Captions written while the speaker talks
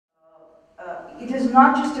it is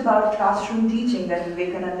not just about classroom teaching that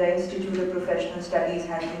Vivekananda Institute of Professional Studies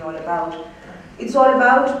has been all about. It's all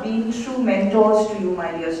about being true mentors to you,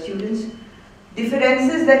 my dear students.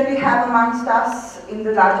 Differences that we have amongst us in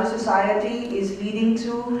the larger society is leading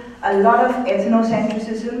to a lot of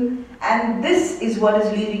ethnocentrism, and this is what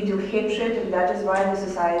is leading to hatred, and that is why the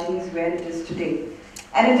society is where it is today.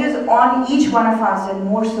 And it is on each one of us, and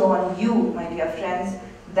more so on you, my dear friends,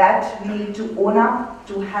 that we need to own up,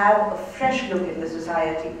 to have a fresh look in the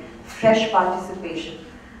society, fresh participation.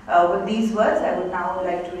 With these words, I would now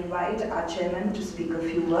like to invite our chairman to speak a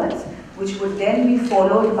few words, which would then be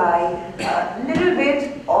followed by a little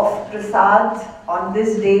bit of prasad on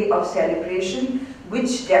this day of celebration,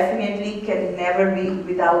 which definitely can never be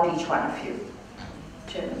without each one of you.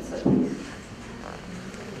 Chairman, sir, please.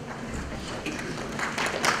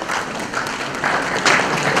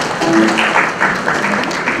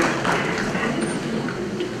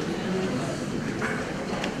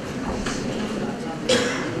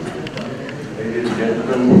 Ladies and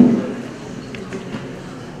gentlemen,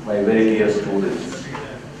 my very dear students,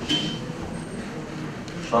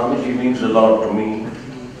 Swamiji means a lot to me.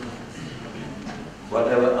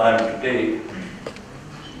 Whatever I am today,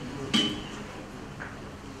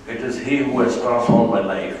 it is he who has transformed my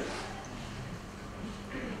life.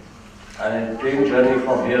 And in train journey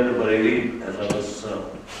from here to Bareilly, as I was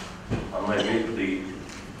on my way to the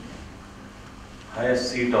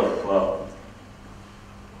highest seat of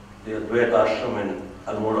the Drscvats ashram in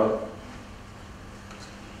Almora,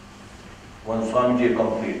 one Swamiji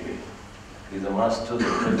accompanied me. He is a master in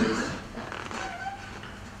physics,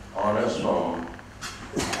 honors from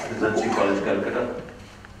Drscvats College, Calcutta.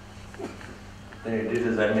 Then he did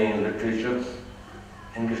his MA in literature,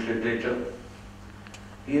 English literature.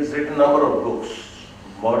 He has written a number of books,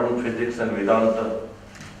 Modern Physics and Vedanta,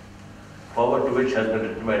 forward to which has been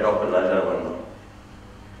written by Dr. Raja,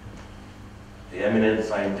 the eminent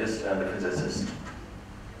scientist and the physicist.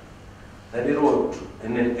 Then he wrote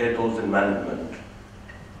Indian Ethos in Management.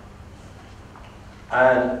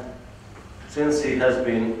 And since he has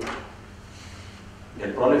been a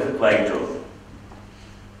prolific writer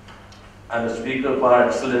and a speaker par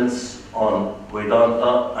excellence on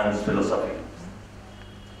Vedanta and its philosophy,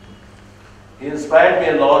 he inspired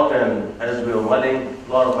me a lot, and as we were mulling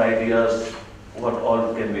a lot of ideas, what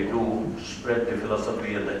all can we do to spread the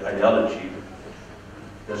philosophy and the ideology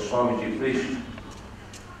that Swamiji preached.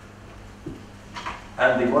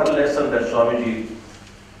 And the one lesson that Swamiji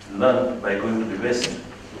learned by going to the West,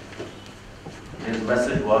 his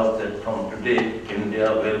message was that from today,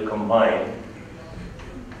 India will combine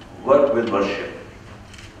work with worship.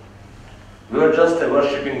 We are just a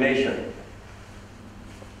worshipping nation.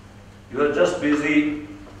 You are just busy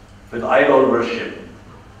with idol worship,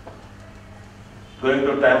 going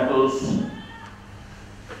to temples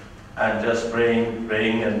and just praying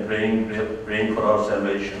for our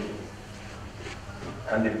salvation.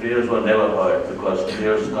 And the prayers were never heard, because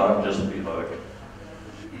prayers can't just be heard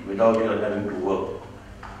without your having to work.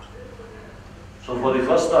 So for the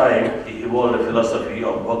first time, he evolved a philosophy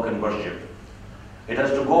of work and worship. It has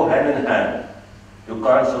to go hand in hand. You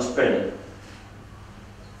can't suspend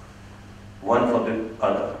one for the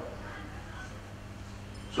other.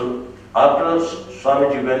 So after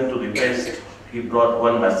Swamiji went to the West, he brought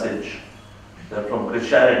one message, that from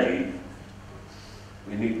Christianity,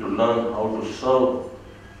 we need to learn how to serve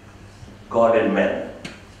God and man.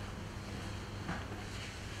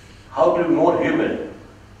 How to be more human,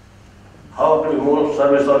 how to be more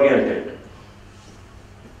service-oriented.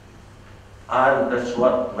 And that's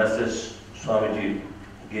what message Swamiji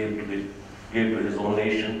gave to his own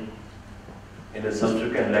nation in a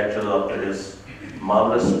subsequent lecture after his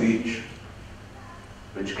marvelous speech,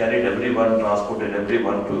 which carried everyone, transported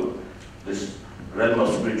everyone to this realm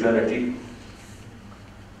of spirituality.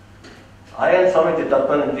 I and Swamiji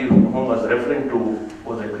Tatmananji, whom I was referring to,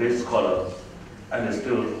 was a great scholar and is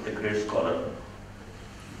still a great scholar.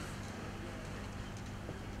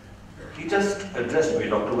 He just addressed me,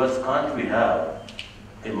 Dr. Vats, can't we have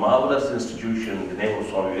a marvelous institution in the name of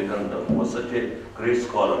Swami Vivekananda, who was such a great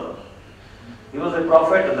scholar? He was a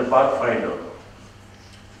prophet and a pathfinder.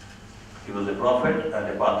 He was a prophet and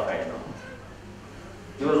a pathfinder.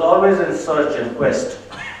 He was always in search and quest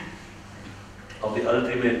of the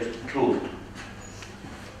ultimate truth,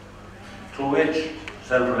 through which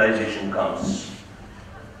self-realization comes.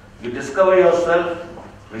 You discover yourself,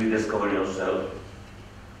 rediscover yourself,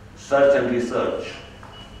 search and research.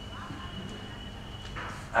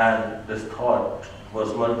 And this thought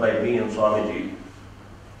was mulled by me and Swamiji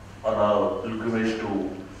on our pilgrimage to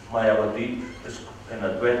Mayavati in a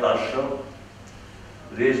Drscvats ashram,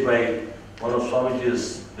 raised by one of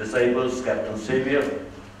Swamiji's disciples, Captain Savior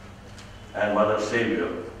and Mother Savior,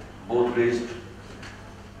 both raised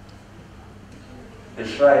a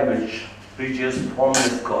shrine which preaches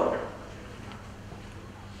formless God.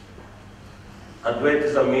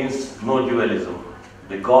 Advaitism means no dualism.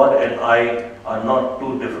 The God and I are not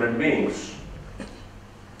two different beings.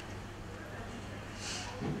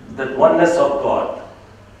 That oneness of God,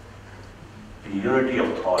 the unity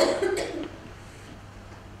of thought.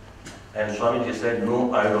 And Swamiji said,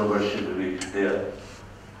 no idol worship will be there.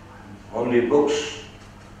 Only books,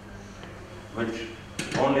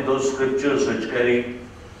 only those scriptures which carry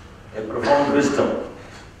a profound wisdom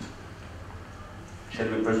shall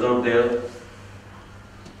be preserved there.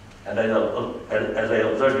 And as I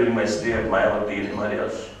observed during my stay at Mayavati in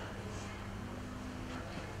Himalayas,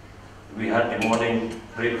 we had the morning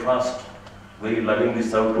breakfast, very lovingly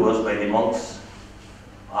served to us by the monks.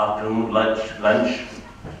 Afternoon lunch,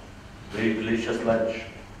 very delicious lunch,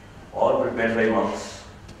 all prepared by monks.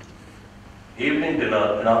 Evening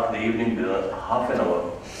dinner, and after the evening dinner, half an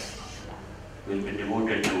hour will be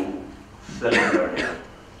devoted to self-learning.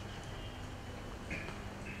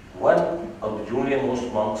 One of the junior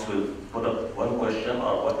most monks will put up one question,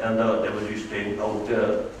 or another devotee staying out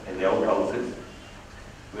there in the outhouses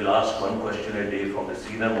will ask one question a day from the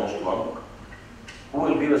senior most monk, who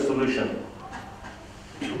will give a solution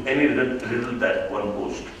to any riddle that one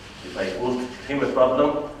posed. If I posed him a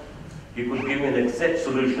problem, he could give me an exact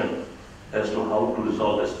solution as to how to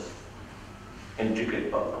resolve this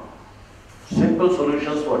intricate problem. Simple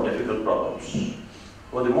solutions for difficult problems,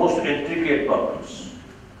 for the most intricate problems.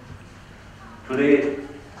 Today,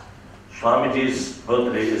 Swamiji's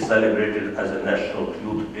birthday is celebrated as a National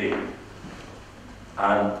Youth Day.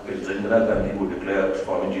 And it's Indira Gandhi who declared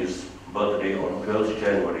Swamiji's birthday on 12th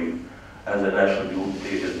January as a National Youth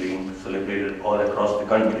Day is being celebrated all across the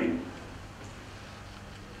country.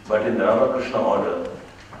 But in the Ramakrishna order,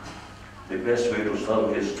 the best way to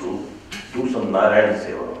serve is to do some Narayan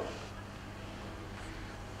Seva.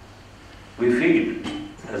 We feed,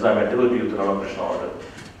 as I'm a devotee of the Ramakrishna order,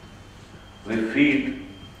 we feed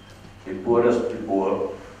the poorest of the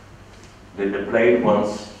poor, the deprived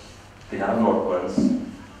ones, the have-not ones.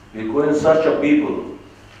 We go in search of people,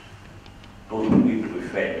 those who need to be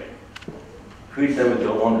fed. Feed them with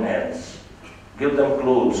your own hands. Give them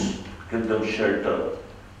clothes, give them shelter.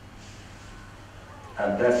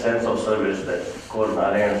 And that sense of service that's called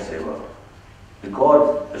Narayan Seva. The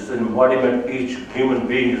God is an embodiment, each human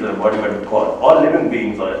being is an embodiment of God. All living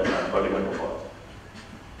beings are an embodiment of God.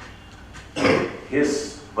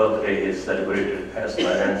 His birthday is celebrated as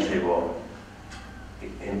Narayan Seva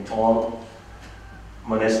in all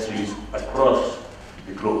monasteries across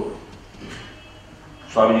the globe.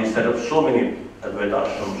 Swamiji set up so many Advaita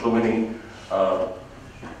ashrams, so many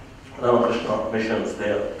Ramakrishna missions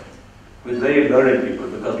there with very learned people,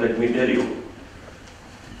 because let me tell you,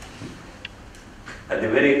 at the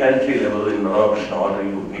very entry level in Ramakrishna order,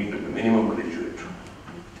 you need to be minimum graduate.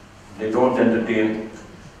 They don't entertain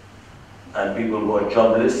and people who are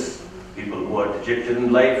jobless, people who are dejected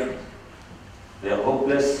in life, they are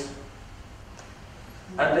hopeless,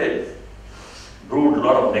 and they brood a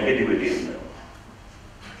lot of negativity in them.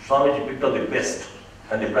 Swamiji picked up the best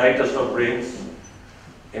and the brightest of brains,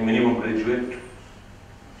 a minimum graduate.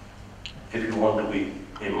 If you want to be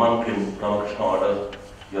a monk in Ramakrishna order,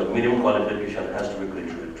 your minimum qualification has to be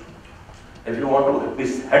graduate. If you want to be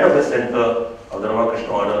head of the center of the Ramakrishna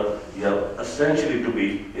order, you have essentially to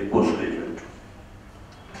be a postgraduate.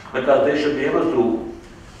 Because they should be able to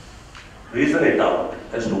reason it out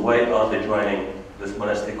as to why are they joining this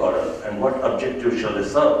monastic order and what objective shall they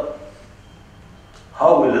serve.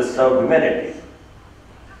 How will they serve humanity?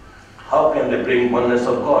 How can they bring oneness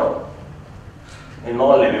of God in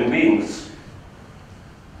all living beings?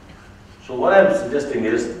 So what I am suggesting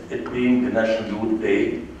is, it being the National Youth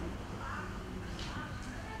Day,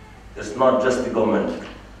 it's not just the government,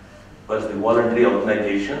 but it's the voluntary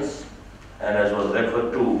organizations, and as was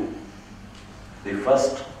referred to, the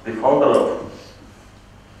founder of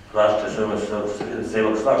Rashtriya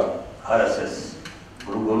Sevak Sangh, RSS,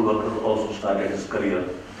 Guru Golwalkar also started his career,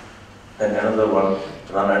 and another one,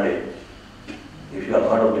 Rana Day. If you have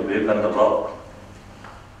heard of the Vivekananda block,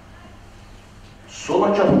 so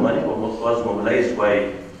much of money was mobilized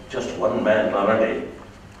by just one man, Rana Day.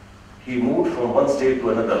 He moved from one state to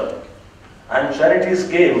another, and charities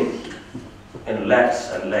came in lakhs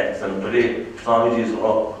and lakhs. And today, Swamiji's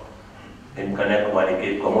rock in Kanyakumari,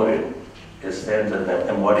 Cape Comorin, stands as an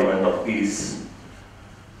embodiment of peace.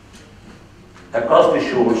 Across the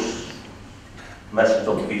shores, message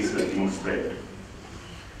of peace is being spread.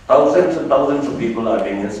 Thousands and thousands of people are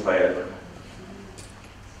being inspired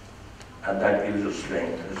and that gives you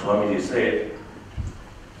strength. As Swamiji said,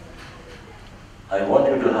 I want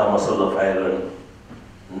you to have muscles of iron,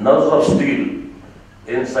 nerves of steel,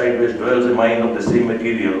 inside which dwells a mind of the same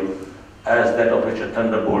material as that of which a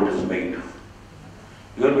thunderbolt is made.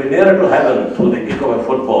 You will be nearer to heaven through the kick of a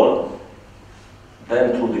football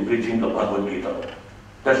than through the preaching of Bhagavad Gita.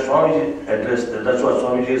 That's what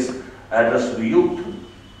Swamiji's address to the youth.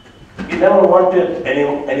 He never wanted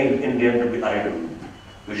any Indian to be idle.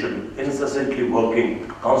 We should be incessantly working,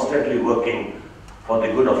 constantly working for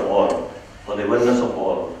the good of all, for the oneness of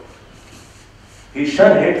all. He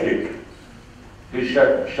shunned hatred. He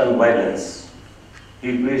shunned violence.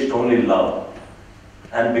 He preached only love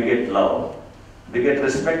and beget love, beget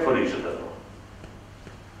respect for each other.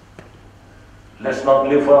 Let's not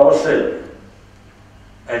live for ourselves.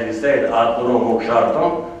 As he said, Atmano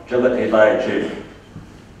mokshartam jagat hitaya che.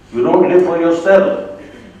 You don't live for yourself,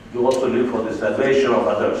 you also live for the salvation of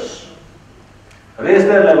others. Raise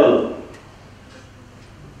their level.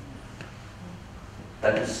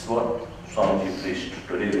 That is what Swamiji preached.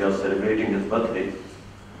 Today we are celebrating his birthday.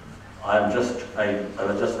 I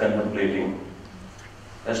was just contemplating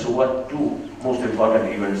as to what two most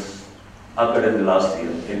important events occurred in the last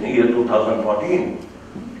year. In the year 2014,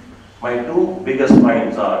 my two biggest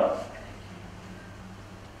finds are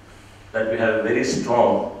that we have a very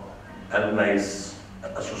strong alumni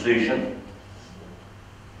association.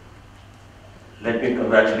 Let me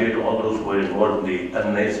congratulate all those who were involved in the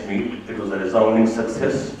alumni meet. It was a resounding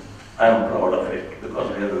success. I am proud of it because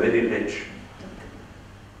we have a very rich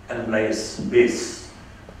alumni base.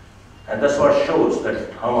 And that's what shows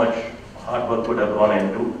that how much hard work would have gone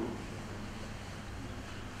into.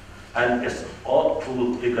 And it's all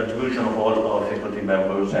through the contribution of all our faculty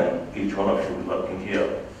members and each one of you working here.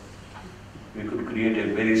 We could create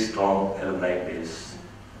a very strong alumni base.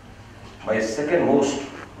 My second most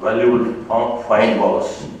valuable find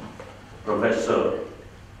was Professor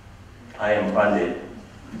I.M. Pandey,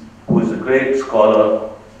 who is a great scholar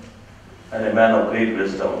and a man of great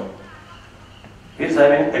wisdom. His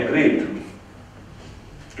having agreed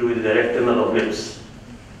to be the Director General of VIPS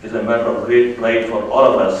is a matter of great pride for all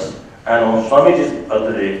of us. And on Swamiji's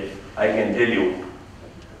birthday, I can tell you,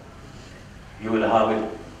 you will have it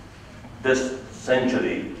this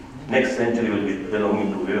century, next century will be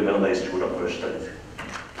belonging to Vivekananda Institute of Buddhist Studies.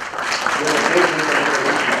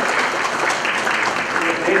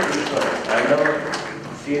 I've never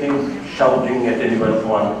seen him shouting at anyone's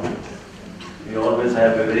one. He always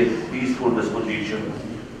have a very peaceful disposition.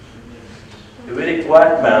 A very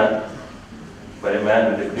quiet man, but a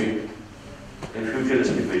man with a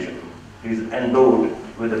futuristic vision. He is endowed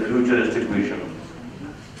with a futuristic vision.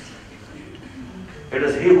 It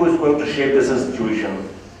is he who is going to shape this institution,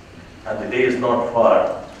 and the day is not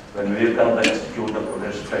far when Vivekananda Institute of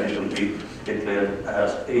Buddhist Studies will be declared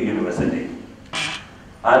as a university.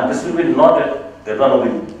 And this will be not a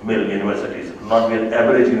run-of-the-mill university, it will not be an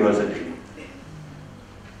average university.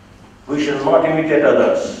 We shall not imitate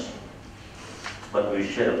others, but we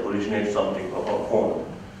shall originate something of our own.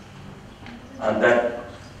 And that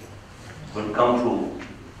will come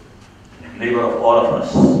through labor of all of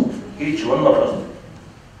us, each one of us.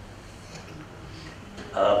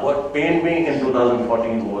 What pained me in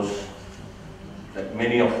 2014 was that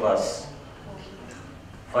many of us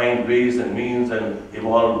find ways and means and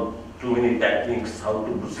evolve too many techniques how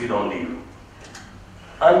to proceed on leave.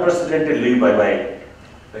 Unprecedented leave by my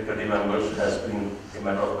faculty members has been a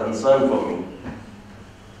matter of concern for me,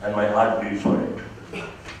 and my heart bleeds for it.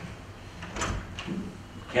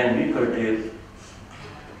 Can we curtail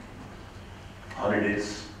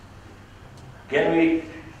holidays? Can we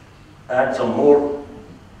add some more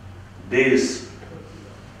days?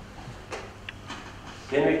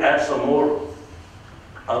 Can we add some more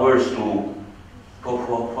hours to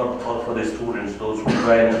for the students, those who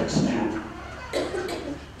try an institute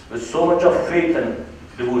with so much of faith and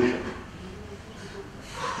devotion?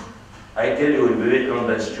 I tell you, in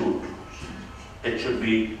Vivekananda Institute, it should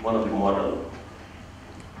be one of the model.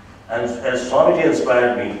 And as Swamiji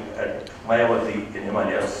inspired me at Mayavati in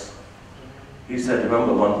Himalayas, he said,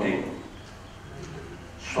 remember one thing,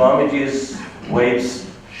 Swamiji's waves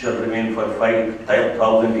shall remain for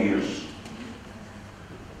 5,000 years.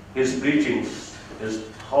 His preachings, his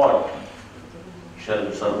thought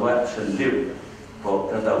shall survive, shall live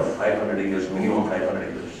for another 500 years, minimum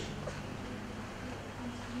 500 years.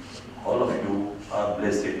 All of you are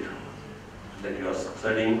blessed that you are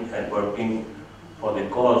studying and working for the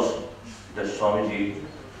cause that Swamiji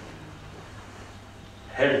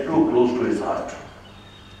held too close to his heart.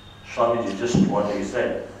 Swamiji just what he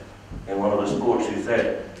said in one of his quotes, he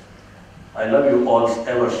said, I love you all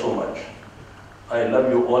ever so much. I love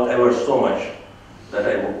you all ever so much that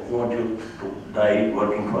I want you to die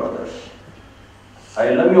working for others.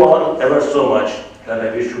 I love you all ever so much that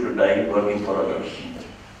I wish you to die working for others.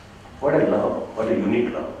 What a love, what a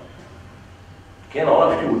unique love. Can all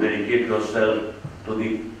of you dedicate yourself to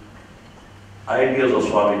the ideas of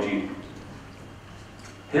Swamiji,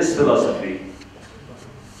 his philosophy,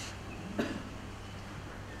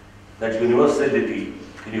 that universality,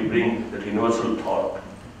 can you bring that universal thought?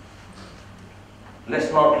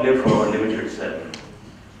 Let's not live from our limited self.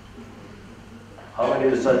 How many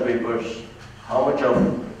research papers,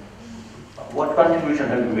 what contribution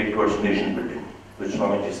have you made towards nation building? Which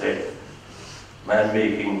Swamiji said, man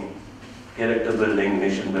making, character building,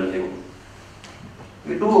 nation building.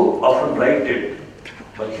 We do often write it,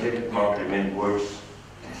 but let it not remain words.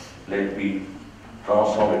 Let it be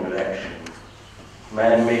transformed into action.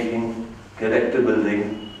 Man making, character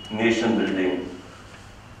building, nation building.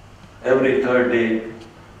 Every third day,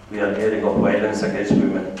 we are hearing of violence against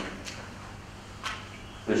women.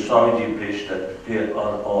 Which Swamiji preached that they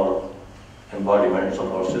are all embodiments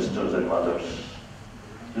of our sisters and mothers.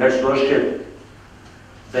 Let's worship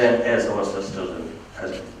them as our sisters and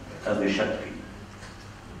as the Shakti.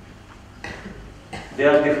 They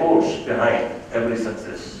are the force behind every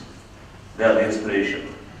success. They are the inspiration.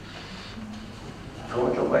 So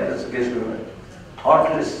much of violence against women.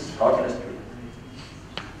 Thoughtlessly.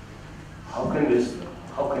 How can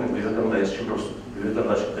Vivekananda Institute of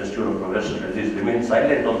Professional Studies remain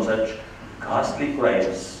silent on such ghastly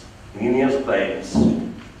crimes, heinous crimes?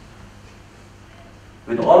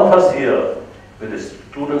 With all of us here, with a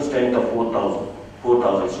student strength of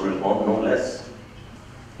 4,000 students, no less,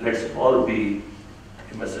 let's all be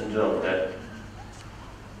a messenger of that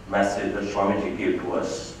message that Swamiji gave to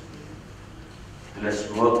us. Let's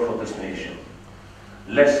work for this nation.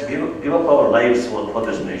 Let's give up our lives for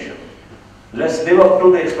this nation. Let's live up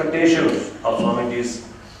to the expectations of Swamiji's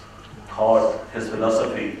thought, his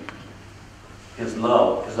philosophy, his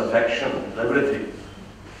love, his affection, everything.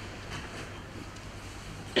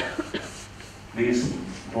 Please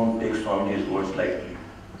don't take Swamiji's words lightly.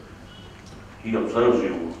 He observes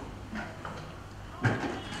you.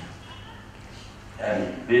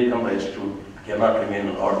 And Vivekananda Institute cannot remain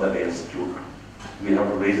an ordinary institute. We have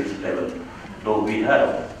to raise its level. Though we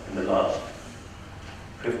have, in the last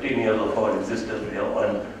 15 years of our existence, we have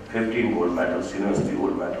won 15 gold medals, university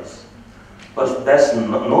gold medals. But that's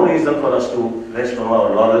no reason for us to rest on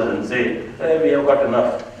our laurels and say, hey, we have got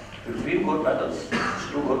enough. 15 gold medals, it's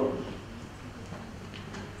too good.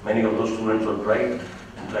 Many of those students were bright,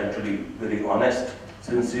 intellectually very honest,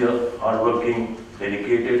 sincere, hardworking,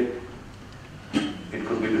 dedicated. It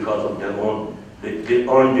could be because of their own, they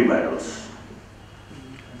earned the medals.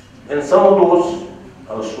 And some of those,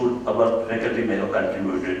 our faculty may have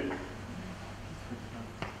contributed.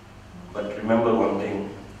 But remember one thing,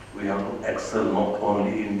 we have to excel not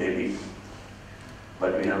only in Delhi,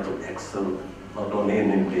 but we have to excel not only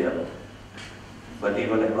in India, but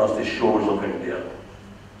even across the shores of India.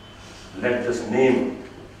 Let this name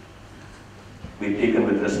be taken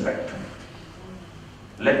with respect.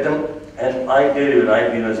 Let them, and I tell you, in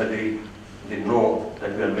IIT University, they know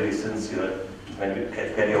that we are very sincere when we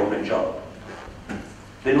carry out a job.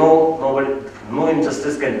 They know no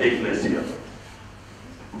injustice can take place here.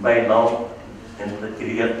 By now, in the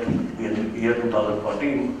year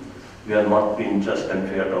 2014, we are not being just and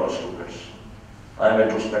fair to our students. I am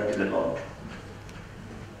introspective a lot.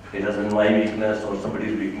 It isn't my weakness or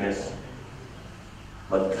somebody's weakness,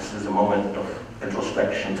 but this is a moment of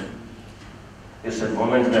introspection. It's a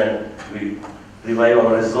moment when we revive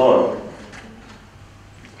our resolve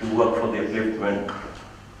to work for the upliftment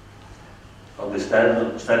of the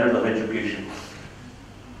standard of education.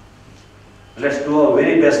 Let's do our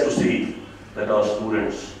very best to see that our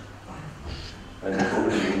students, when they go to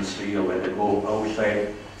the industry or when they go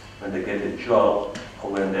outside, when they get a job, or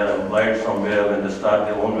when they are employed somewhere, when they start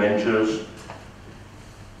their own ventures,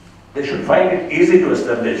 they should find it easy to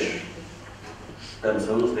establish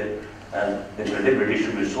themselves, and the credibility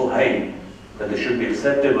should be so high that they should be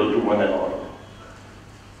acceptable to one and all.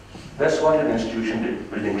 That's what an institution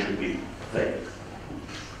building should be like.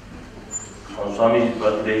 On Swamiji's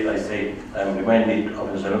birthday, I say, I am reminded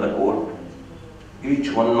of his another quote,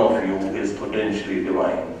 each one of you is potentially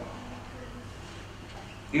divine.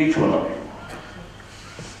 Each one of you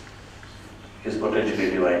is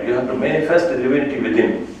potentially divine. You have to manifest the divinity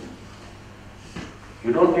within.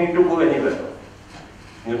 You don't need to go anywhere.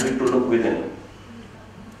 You need to look within.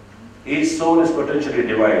 Each soul is potentially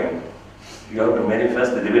divine. You have to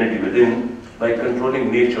manifest the divinity within by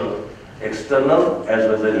controlling nature, external as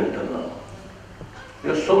well as internal.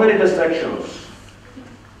 There are so many distractions.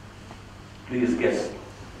 Please get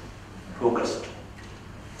focused.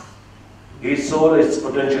 Each soul is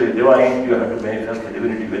potentially divine. You have to manifest the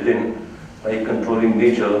divinity within by controlling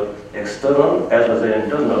nature, external as well as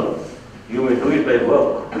internal. You may do it by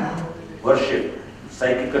work, worship,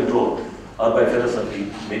 psychic control, or by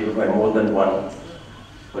philosophy, maybe by more than one,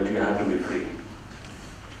 but you have to be free.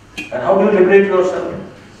 And how do you liberate yourself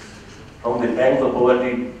from the pangs of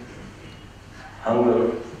poverty,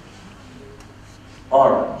 hunger,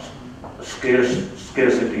 or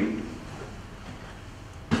scarcity?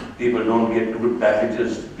 People don't get good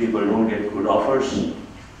packages, people don't get good offers.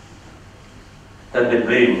 Then they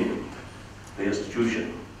blame the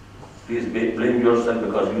institution. Please blame yourself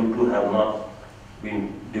because you too have not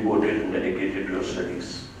been devoted and dedicated to your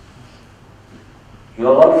studies. You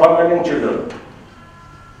are all fun-loving children.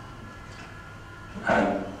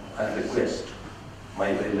 And I request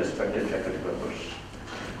my very respected faculty members,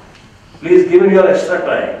 please give me your extra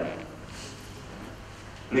time.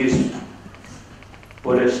 Please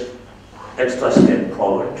put an extra step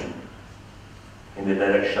forward in the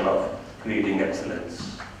direction of creating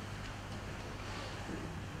excellence.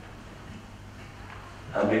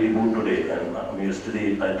 I'm really moved today, and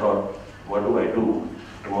yesterday I thought, what do I do?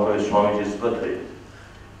 Tomorrow is Swamiji's birthday.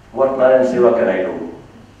 What Narayan Seva can I do?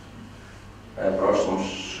 I brought some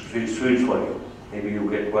sweets for you. Maybe you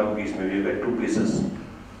get one piece, maybe you get two pieces.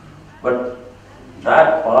 But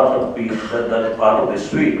that part of the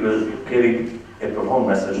sweet will carry a profound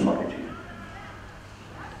message, Swamiji.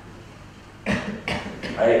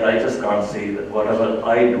 I just can't say that whatever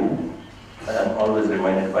I do, I am always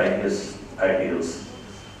reminded by his ideals.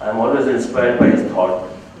 I am always inspired by his thought.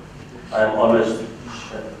 I am always,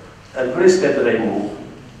 every step that I move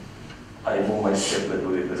my step with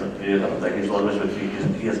Vivekananda. He is always with me.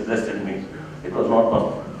 He has blessed me. It was not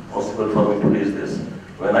possible for me to raise this.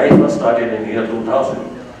 When I first started in year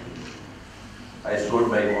 2000, I sold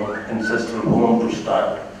my own ancestral home to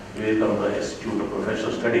start Vivekananda Institute of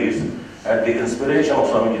Professional Studies. At the inspiration of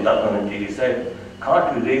Swamiji Tatmananji, he said,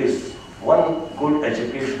 can't we raise one good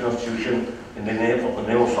educational institution in the name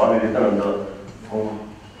of Swami Vivekananda,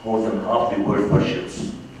 whom more than half the world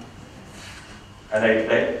worships? And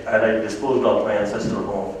I disposed of my ancestral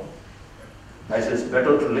home. I said, it's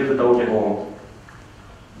better to live without a home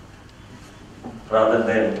rather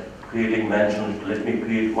than creating mansions. Let me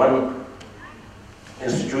create one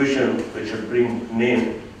institution which should bring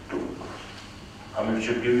name to, which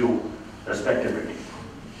should give you respectability.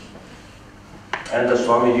 And the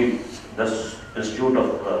Swamiji, the Institute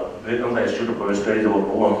of Vivekananda Institute of Professional Studies of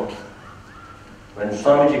Bhuvan, when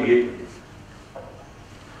Swamiji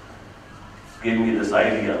gave me this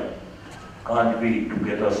idea, can't we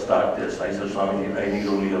together start this? I said, Swamiji, I need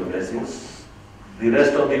only your blessings. The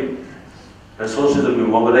rest of the resources will be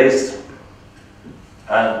mobilized.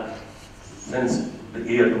 And since the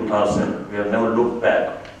year 2000, we have never looked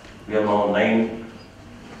back. We have now 10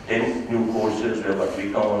 new courses. We have got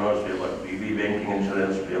BCom honors, we have got BB banking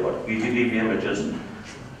insurance, we have got PGDBM, which is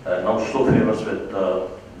now so famous with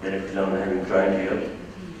Director General having joined here.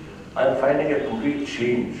 I am finding a complete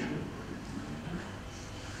change.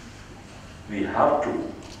 We have to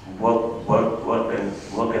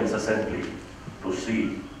work incessantly to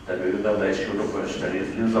see that Vivekananda Institute of Professional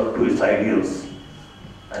Studies lives up to its ideals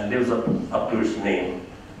and lives up to its name.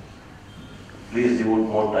 Please devote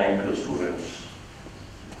more time to your students.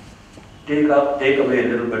 Take away a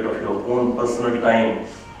little bit of your own personal time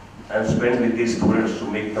and spend with these students to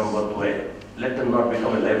make them worthwhile. Let them not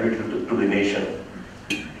become a liability to the nation.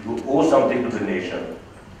 You owe something to the nation.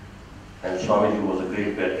 And Swamiji was a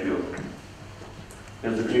great patriot. He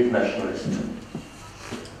was a great nationalist.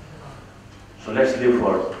 So let's live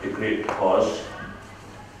for a great cause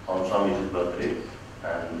on Swamiji's birthday.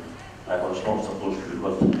 And I was not supposed to,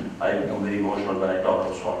 because I become very emotional when I talk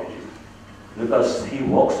of Swamiji. Because he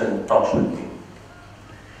walks and talks with me.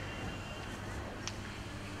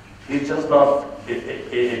 He's just not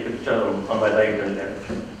a picture on my right and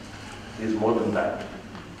left. He's more than that.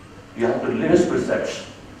 You have to live his precepts.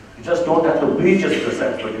 You just don't have to preach his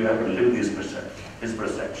precepts, but you have to live these precepts, his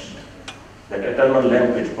precepts. That eternal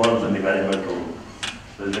lamp which burns in the management room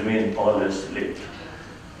will remain always lit.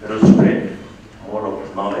 It will spread more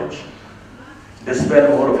of knowledge, dispel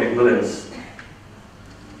more of ignorance,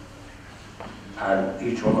 and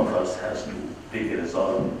each one of us has to take a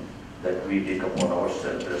resolve that we take upon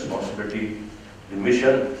ourselves the responsibility, the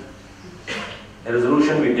mission, a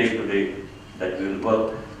resolution we take today that we will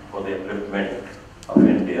work for the upliftment of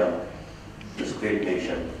India, this great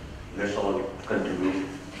nation. Let's all contribute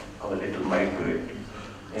our little mite to it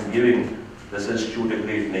in giving this institute a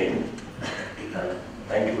great name. And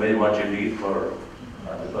thank you very much indeed for,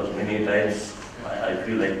 because many times I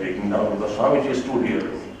feel like breaking down because Swamiji stood here.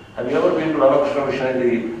 Have you ever been to Ramakrishna Mission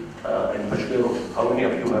in Pachkero? How many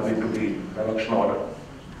of you have been to the Ramakrishna order?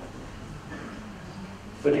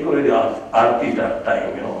 Particularly the Aarti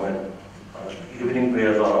time, when evening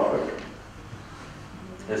prayers are offered.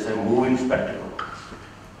 It's a moving spectacle.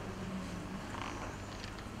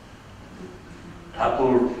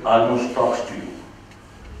 Thakur almost talks to you.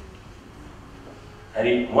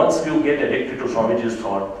 And once you get addicted to Swamiji's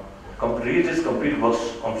thought, read his complete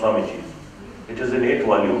works on Swamiji. It is in 8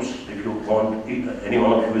 volumes. If you want, any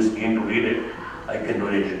one of you is keen to read it, I can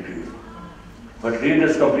donate it to you. But read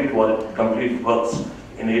his complete works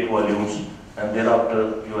in 8 volumes, and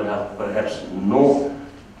thereafter you will have perhaps no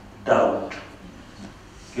doubt.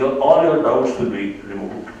 All your doubts will be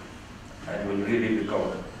removed, and you will really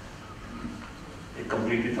become a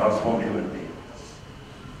completely transformed human being.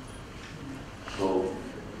 So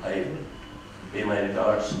I pay my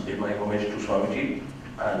regards, pay my homage to Swamiji,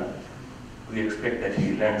 and we expect that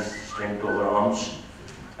he lends strength to our arms,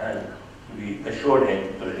 and we assured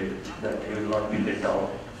him that he will not be let down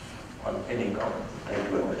on any count. Thank you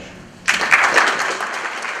very much.